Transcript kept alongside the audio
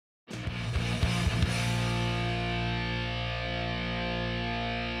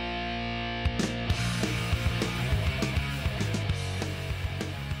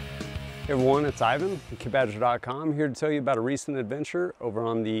Hey everyone, it's Ivan from KidBadger.com, here to tell you about a recent adventure over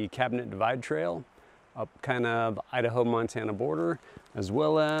on the Cabinet Divide Trail up kind of Idaho-Montana border, as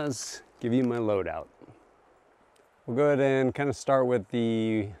well as give you my loadout. We'll go ahead and kind of start with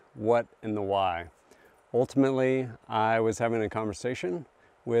the what and the why. Ultimately, I was having a conversation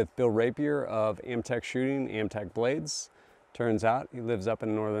with Bill Rapier of Amtech Shooting, Amtech Blades. Turns out he lives up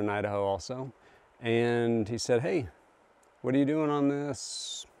in northern Idaho also. And he said, hey, what are you doing on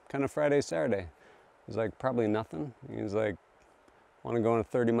this kind of Friday, Saturday? I was like, probably nothing. He was like, want to go on a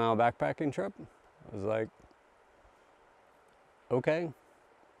 30-mile backpacking trip? I was like, okay,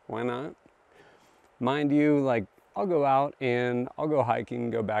 why not? Mind you, like, I'll go out and I'll go hiking,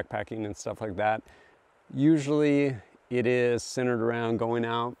 go backpacking and stuff like that. Usually it is centered around going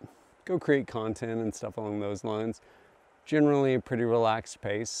out, go create content and stuff along those lines. Generally a pretty relaxed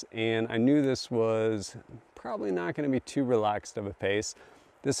pace, and I knew this was probably not going to be too relaxed of a pace.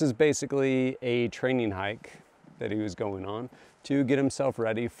 This is basically a training hike that he was going on to get himself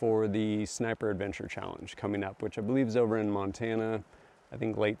ready for the Sniper Adventure Challenge coming up, which I believe is over in Montana, I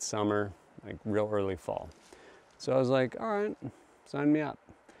think late summer, like real early fall. So I was like, all right, sign me up.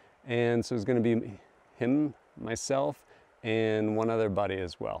 And so it's going to be him, myself, and one other buddy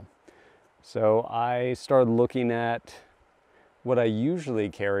as well. So I started looking at what I usually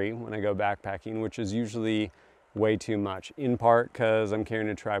carry when I go backpacking, which is usually way too much, in part because I'm carrying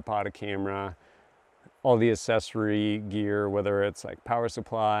a tripod, a camera, all the accessory gear, whether it's like power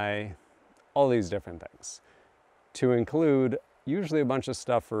supply, all these different things, to include usually a bunch of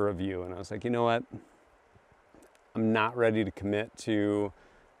stuff for review. And I was like, you know what? I'm not ready to commit to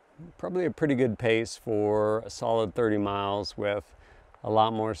probably a pretty good pace for a solid 30 miles with a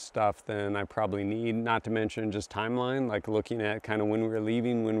lot more stuff than I probably need, not to mention just timeline, like looking at kind of when we were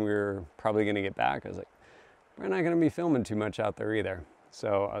leaving, when we were probably going to get back. I was like, we're not going to be filming too much out there either.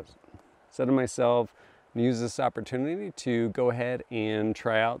 So I said to myself, use this opportunity to go ahead and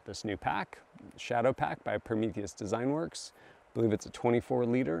try out this new pack, Shadow Pack by Prometheus Design Works. I believe it's a 24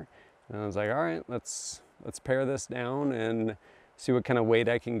 liter. And I was like, all right, let's pare this down and see what kind of weight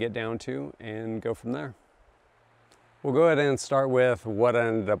I can get down to and go from there. We'll go ahead and start with what I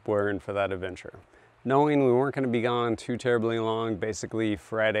ended up wearing for that adventure. Knowing we weren't going to be gone too terribly long, basically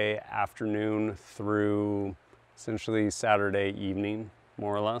Friday afternoon through essentially Saturday evening,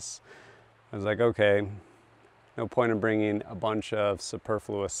 more or less, I was like, okay, no point in bringing a bunch of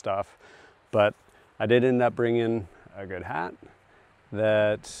superfluous stuff, but I did end up bringing a good hat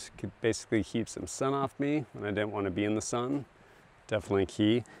that could basically keep some sun off me when I didn't want to be in the sun. Definitely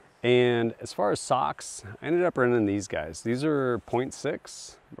key. And as far as socks, I ended up renting these guys. These are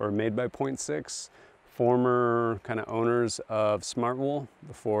 0.6 or made by 0.6, former kind of owners of Smartwool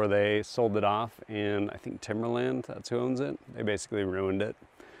before they sold it off. And I think Timberland, that's who owns it. They basically ruined it.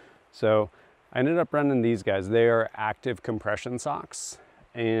 So I ended up renting these guys. They are active compression socks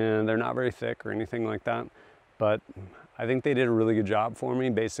and they're not very thick or anything like that. But I think they did a really good job for me,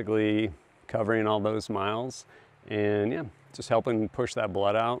 basically covering all those miles. And yeah, just helping push that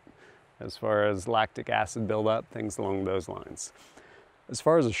blood out as far as lactic acid buildup, things along those lines. As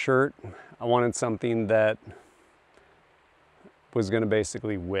far as a shirt, I wanted something that was going to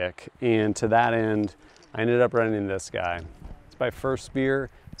basically wick. And to that end, I ended up renting this guy. It's by First Spear.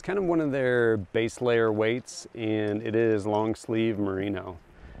 It's kind of one of their base layer weights, and it is long sleeve merino.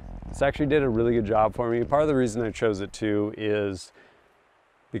 This actually did a really good job for me. Part of the reason I chose it too is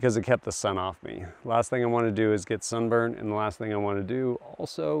because it kept the sun off me. Last thing I want to do is get sunburned, and the last thing I want to do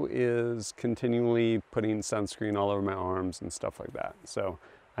also is continually putting sunscreen all over my arms and stuff like that. So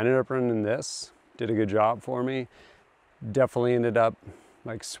I ended up running this, did a good job for me. Definitely ended up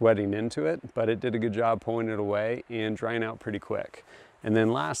like sweating into it, but it did a good job pulling it away and drying out pretty quick. And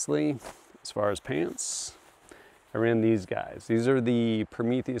then lastly, as far as pants, I ran these guys. These are the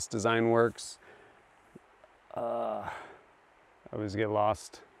Prometheus Design Works. I always get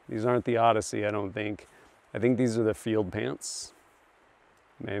lost. These aren't the Odyssey, I don't think. I think these are the field pants,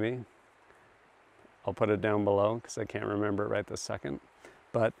 maybe. I'll put it down below because I can't remember it right this second.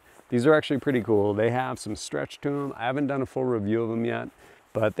 But these are actually pretty cool. They have some stretch to them. I haven't done a full review of them yet,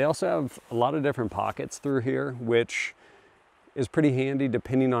 but they also have a lot of different pockets through here, which is pretty handy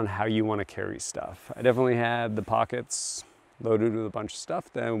depending on how you want to carry stuff. I definitely had the pockets loaded with a bunch of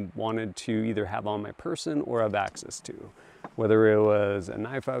stuff that I wanted to either have on my person or have access to. Whether it was a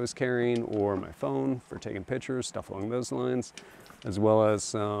knife I was carrying or my phone for taking pictures, stuff along those lines, as well as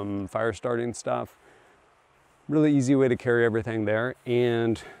some fire starting stuff. Really easy way to carry everything there.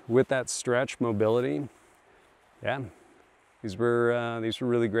 And with that stretch mobility, yeah, these were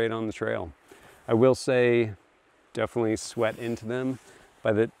really great on the trail. I will say, definitely sweat into them.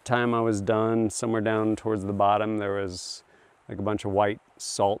 By the time I was done, somewhere down towards the bottom, there was like a bunch of white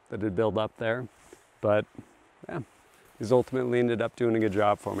salt that had built up there. But yeah, these ultimately ended up doing a good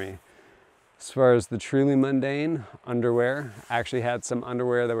job for me. As far as the truly mundane underwear, I actually had some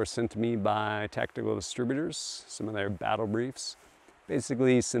underwear that were sent to me by Tactical Distributors, some of their battle briefs,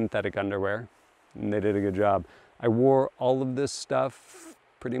 basically synthetic underwear, and they did a good job. I wore all of this stuff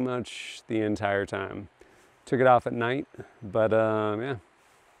pretty much the entire time. Took it off at night, but yeah,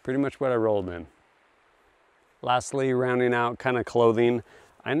 pretty much what I rolled in. Lastly, rounding out kind of clothing,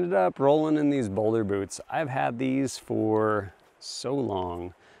 I ended up rolling in these boulder boots. I've had these for so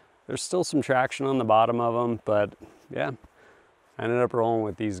long. There's still some traction on the bottom of them, but yeah, I ended up rolling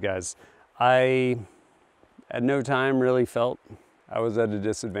with these guys. I at no time really felt I was at a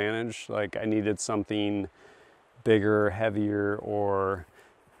disadvantage, like I needed something bigger, heavier, or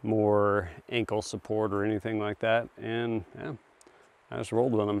more ankle support or anything like that. And yeah, I just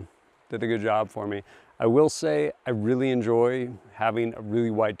rolled with them. Did a good job for me. I will say I really enjoy having a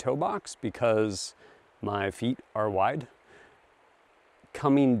really wide toe box because my feet are wide.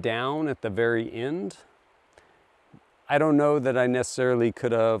 Coming down at the very end, I don't know that I necessarily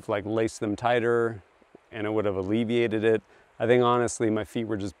could have like laced them tighter and it would have alleviated it. I think honestly my feet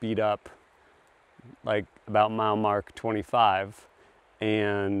were just beat up like about mile mark 25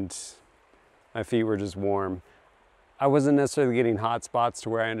 and my feet were just warm. I wasn't necessarily getting hot spots to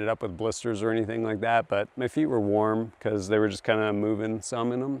where I ended up with blisters or anything like that, but my feet were warm because they were just kind of moving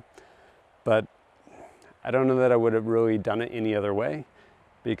some in them. But I don't know that I would have really done it any other way,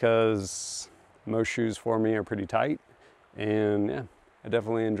 because most shoes for me are pretty tight, and yeah, I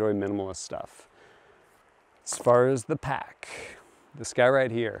definitely enjoy minimalist stuff. As far as the pack, this guy right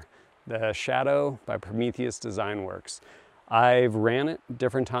here, the Shadow by Prometheus Design Works. I've ran it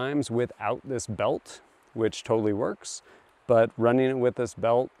different times without this belt, which totally works, but running it with this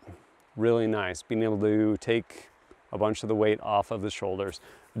belt, really nice. Being able to take a bunch of the weight off of the shoulders.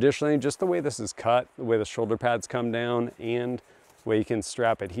 Additionally, just the way this is cut, the way the shoulder pads come down, and where you can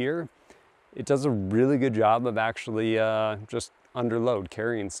strap it here, it does a really good job of actually just under load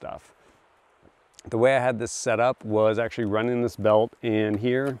carrying stuff. The way I had this set up was actually running this belt in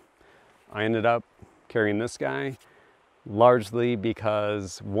here. I ended up carrying this guy largely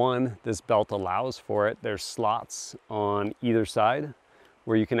because one, this belt allows for it. There's slots on either side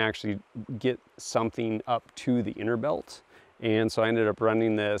where you can actually get something up to the inner belt. And so I ended up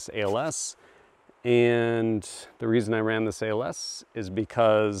running this ALS. And the reason I ran this ALS is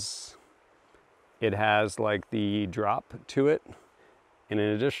because it has like the drop to it. And in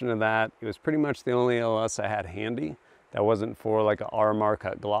addition to that, it was pretty much the only ALS I had handy that wasn't for like an RMR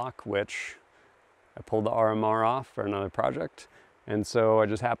cut Glock, which I pulled the RMR off for another project. And so I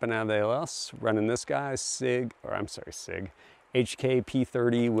just happened to have the ALS running this guy, HK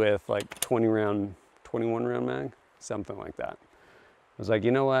P30 with like 21 round mag, something like that. I was like,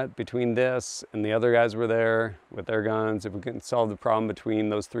 you know what, between this and the other guys were there with their guns, if we can solve the problem between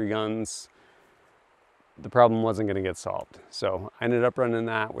those three guns, the problem wasn't going to get solved. So I ended up running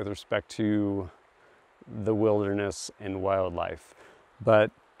that with respect to the wilderness and wildlife. But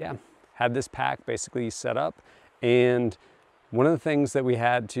yeah, had this pack basically set up. And one of the things that we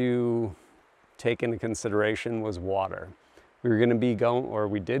had to take into consideration was water. We were going to be going, or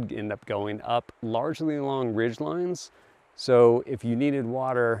we did end up going up largely along ridge lines. So if you needed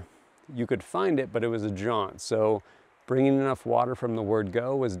water, you could find it, but it was a jaunt. So bringing enough water from the word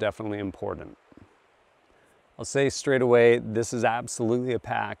go was definitely important. I'll say straight away, this is absolutely a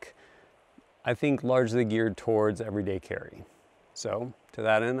pack, I think largely geared towards everyday carry. So to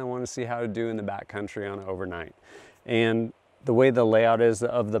that end, I want to see how to do in the backcountry on an overnight. And the way the layout is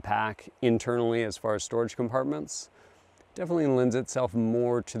of the pack internally as far as storage compartments definitely lends itself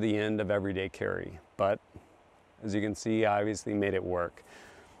more to the end of everyday carry. But as you can see, I obviously made it work.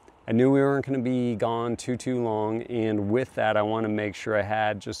 I knew we weren't going to be gone too long, and with that, I want to make sure I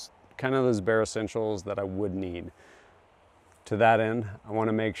had just kind of those bare essentials that I would need. To that end, I want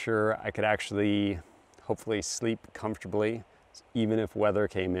to make sure I could actually hopefully sleep comfortably, even if weather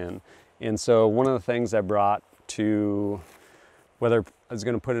came in. And so one of the things I brought to, whether I was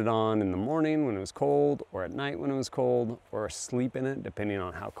going to put it on in the morning when it was cold, or at night when it was cold, or sleep in it depending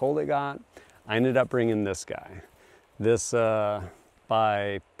on how cold it got, I ended up bringing this guy. This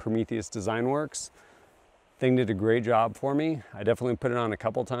by Prometheus Design Works. Thing did a great job for me. I definitely put it on a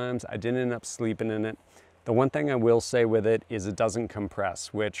couple times. I didn't end up sleeping in it. The one thing I will say with it is it doesn't compress,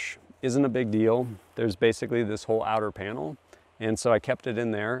 which isn't a big deal. There's basically this whole outer panel. And so I kept it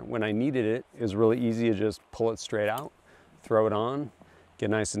in there. When I needed it, it was really easy to just pull it straight out, throw it on, get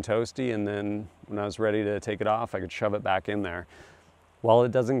nice and toasty, and then when I was ready to take it off, I could shove it back in there. While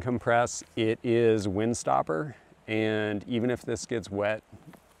it doesn't compress, it is wind stopper, and even if this gets wet,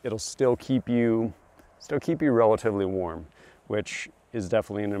 it'll still keep you relatively warm, which is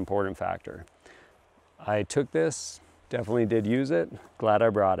definitely an important factor. I took this, definitely did use it, glad I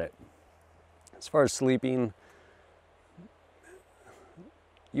brought it. As far as sleeping,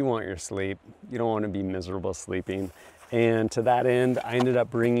 you want your sleep. You don't want to be miserable sleeping. And to that end, I ended up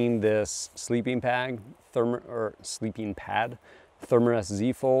bringing this sleeping pad, Thermarest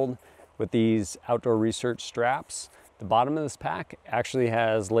Z-Fold with these outdoor research straps. The bottom of this pack actually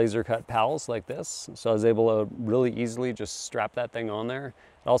has laser cut pals like this. So I was able to really easily just strap that thing on there.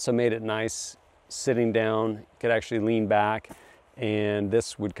 It also made it nice sitting down. You could actually lean back and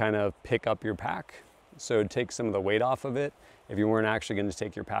this would kind of pick up your pack. So it'd take some of the weight off of it if you weren't actually going to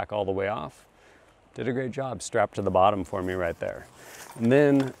take your pack all the way off. Did a great job, strapped to the bottom for me right there. And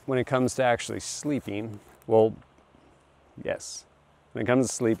then when it comes to actually sleeping, well, yes, when it comes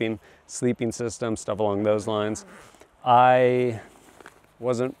to sleeping system, stuff along those lines, I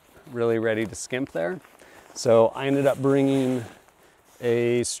wasn't really ready to skimp there. So I ended up bringing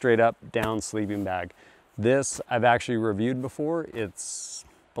a straight up down sleeping bag. This I've actually reviewed before. It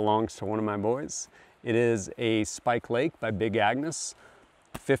belongs to one of my boys. It is a Spike Lake by Big Agnes,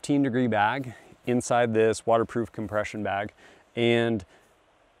 15-degree bag inside this waterproof compression bag. And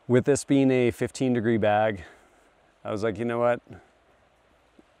with this being a 15-degree bag, I was like, you know what?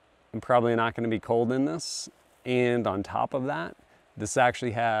 I'm probably not going to be cold in this. And on top of that, this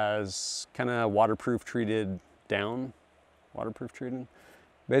actually has kind of waterproof treated down. Waterproof treated?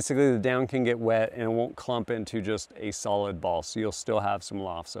 Basically the down can get wet and it won't clump into just a solid ball. So you'll still have some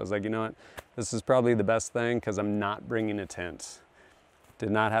loft. So I was like, you know what? This is probably the best thing because I'm not bringing a tent. Did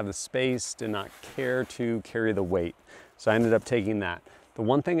not have the space, did not care to carry the weight. So I ended up taking that. The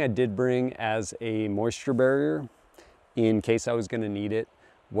one thing I did bring as a moisture barrier in case I was going to need it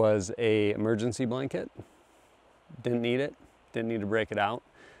was a emergency blanket. Didn't need it, didn't need to break it out.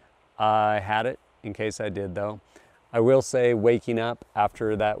 I had it in case I did though. I will say waking up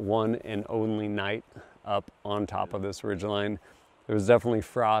after that one and only night up on top of this ridgeline, there was definitely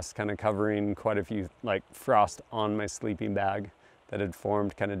frost kind of covering quite a few, like frost on my sleeping bag that had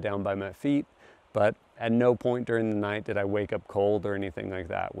formed kind of down by my feet. But at no point during the night did I wake up cold or anything like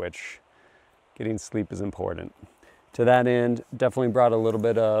that, which getting sleep is important. To that end, definitely brought a little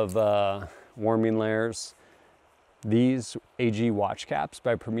bit of warming layers. These AG watch caps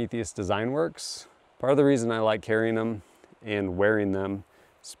by Prometheus Design Works. Part of the reason I like carrying them and wearing them,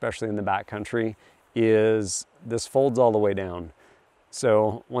 especially in the backcountry, is this folds all the way down.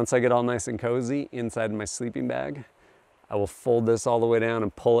 So once I get all nice and cozy inside my sleeping bag, I will fold this all the way down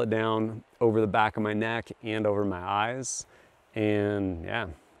and pull it down over the back of my neck and over my eyes. And yeah,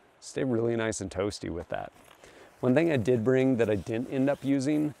 stay really nice and toasty with that. One thing I did bring that I didn't end up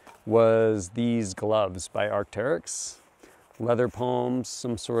using was these gloves by Arc'teryx. Leather palms,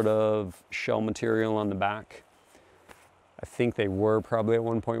 some sort of shell material on the back. I think they were probably at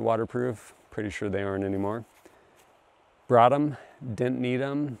one point waterproof. Pretty sure they aren't anymore. Brought them, didn't need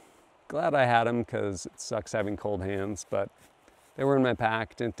them. Glad I had them because it sucks having cold hands, but they were in my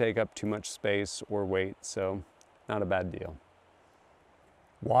pack, didn't take up too much space or weight, so not a bad deal.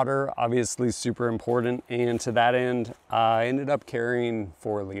 Water, obviously super important, and to that end, I ended up carrying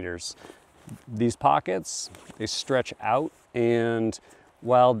 4 liters. These pockets, they stretch out, and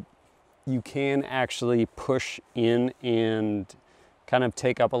while you can actually push in and kind of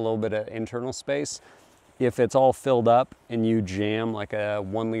take up a little bit of internal space, if it's all filled up and you jam like a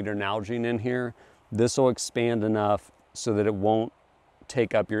 1 liter Nalgene in here, this will expand enough so that it won't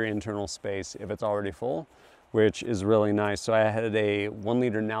take up your internal space if it's already full, which is really nice. So I had a 1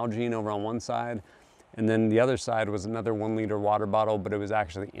 liter Nalgene over on one side, and then the other side was another 1 liter water bottle, but it was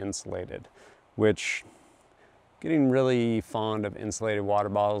actually insulated, which getting really fond of insulated water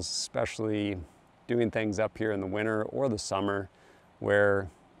bottles, especially doing things up here in the winter or the summer where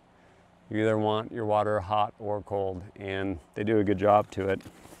you either want your water hot or cold, and they do a good job to it.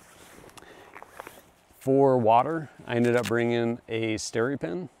 For water, I ended up bringing a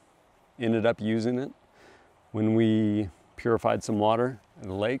Steri-Pen, ended up using it when we purified some water at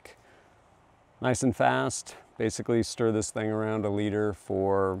the lake. Nice and fast, basically stir this thing around a liter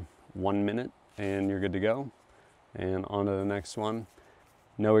for 1 minute and you're good to go. And on to the next one.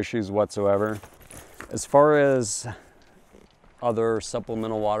 No issues whatsoever. As far as other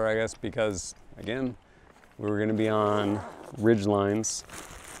supplemental water, I guess, because again, we were gonna be on ridge lines.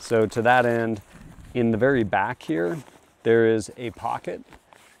 So to that end, in the very back here, there is a pocket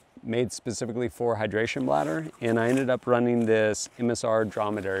made specifically for hydration bladder, and I ended up running this MSR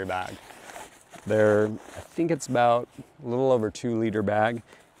dromedary bag. I think it's about a little over 2-liter bag.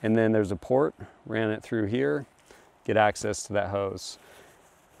 And then there's a port, ran it through here, get access to that hose.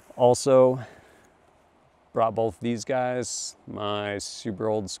 Also, brought both these guys, my super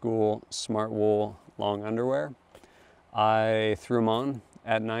old school Smart Wool long underwear. I threw them on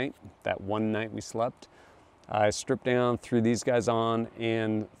at night, that one night we slept. I stripped down, threw these guys on,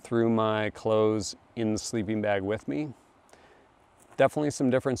 and threw my clothes in the sleeping bag with me. Definitely some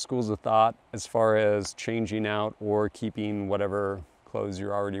different schools of thought as far as changing out or keeping whatever clothes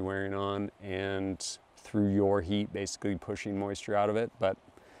you're already wearing on, and through your heat basically pushing moisture out of it. But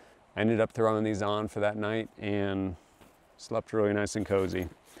I ended up throwing these on for that night and slept really nice and cozy.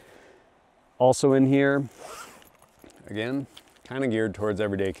 Also in here, again, kind of geared towards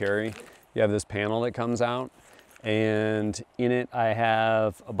everyday carry. You have this panel that comes out, and in it I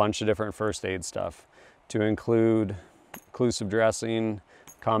have a bunch of different first aid stuff, to include occlusive dressing,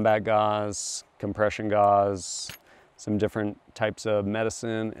 combat gauze, compression gauze, some different types of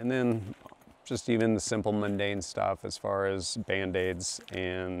medicine, and then just even the simple mundane stuff as far as Band-Aids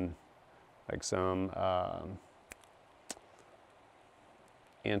and like some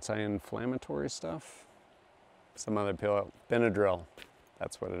anti-inflammatory stuff. Some other pill, Benadryl,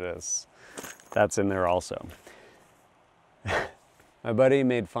 that's what it is. That's in there also. My buddy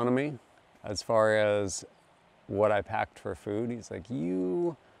made fun of me as far as what I packed for food. He's like,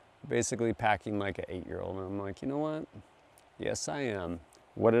 you are basically packing like an 8-year-old. And I'm like, you know what? Yes, I am.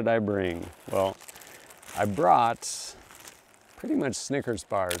 What did I bring? Well, I brought pretty much Snickers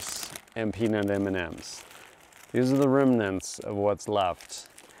bars and peanut M&Ms. These are the remnants of what's left.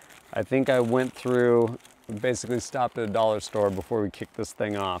 I think I went through, basically stopped at a dollar store before we kicked this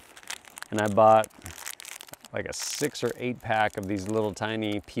thing off, and I bought like a 6 or 8 pack of these little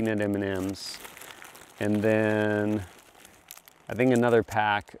tiny peanut M&Ms, and then I think another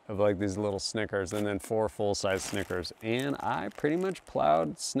pack of like these little Snickers, and then 4 full-size Snickers. And I pretty much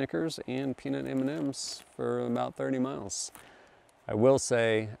plowed Snickers and peanut M&Ms for about 30 miles. I will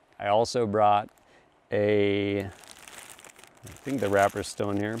say I also brought I think the wrapper's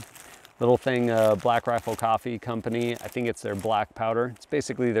still in here, little thing, Black Rifle Coffee Company. I think it's their black powder. It's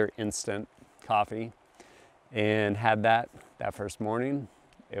basically their instant coffee. And had that first morning.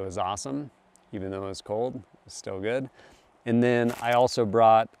 It was awesome. Even though it was cold, it was still good. And then I also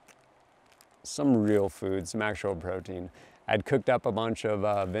brought some real food, some actual protein. I'd cooked up a bunch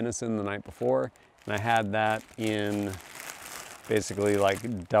of venison the night before, and I had that in basically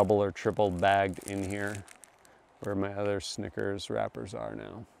like double or triple bagged in here, where my other Snickers wrappers are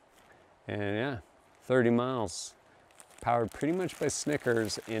now. And yeah, 30 miles, powered pretty much by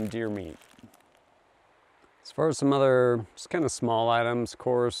Snickers and deer meat. As far as some other just kind of small items, of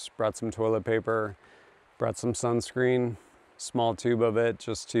course, brought some toilet paper, brought some sunscreen, small tube of it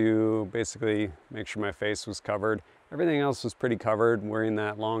just to basically make sure my face was covered. Everything else was pretty covered, wearing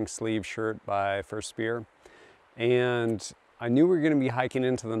that long sleeve shirt by First Spear. And I knew we were going to be hiking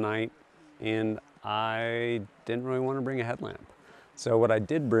into the night, and I didn't really want to bring a headlamp. So what I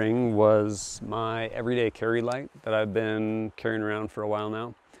did bring was my everyday carry light that I've been carrying around for a while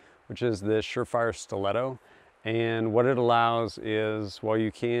now, which is this Surefire Stiletto. And what it allows is, while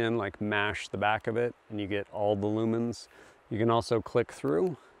you can like mash the back of it and you get all the lumens, you can also click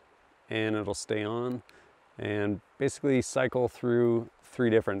through and it'll stay on and basically cycle through 3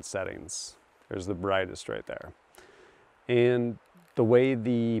 different settings. There's the brightest right there. And the way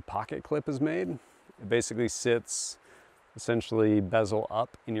the pocket clip is made, it basically sits essentially bezel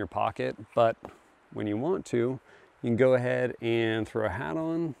up in your pocket, but when you want to, you can go ahead and throw a hat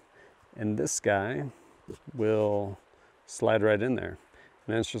on, and this guy will slide right in there. And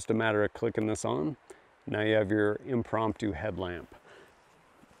then it's just a matter of clicking this on. Now you have your impromptu headlamp.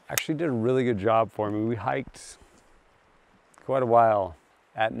 Actually did a really good job for me. We hiked quite a while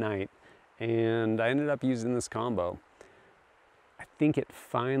at night, and I ended up using this combo. I think it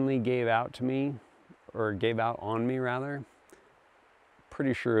finally gave out to me, or gave out on me rather.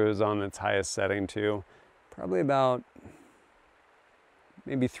 Pretty sure it was on its highest setting too. Probably about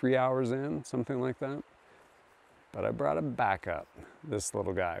maybe 3 hours in, something like that. But I brought a backup, this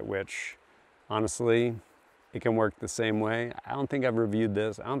little guy, which honestly, it can work the same way. I don't think I've reviewed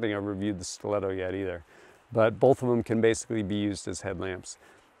this. I don't think I've reviewed the Stiletto yet either. But both of them can basically be used as headlamps.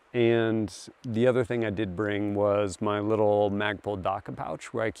 And the other thing I did bring was my little Magpul Dock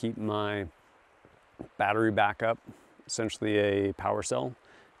pouch, where I keep my battery backup, essentially a power cell,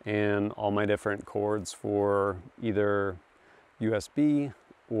 and all my different cords for either USB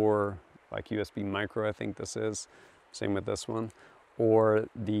or like USB micro, I think this is, same with this one, or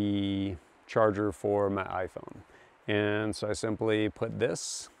the charger for my iPhone. And so I simply put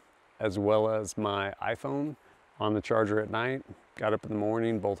this as well as my iPhone on the charger at night. Got up in the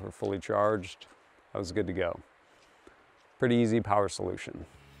morning, both were fully charged. I was good to go. Pretty easy power solution.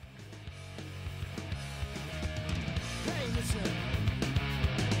 Hey, listen.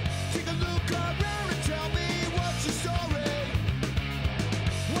 Take a look up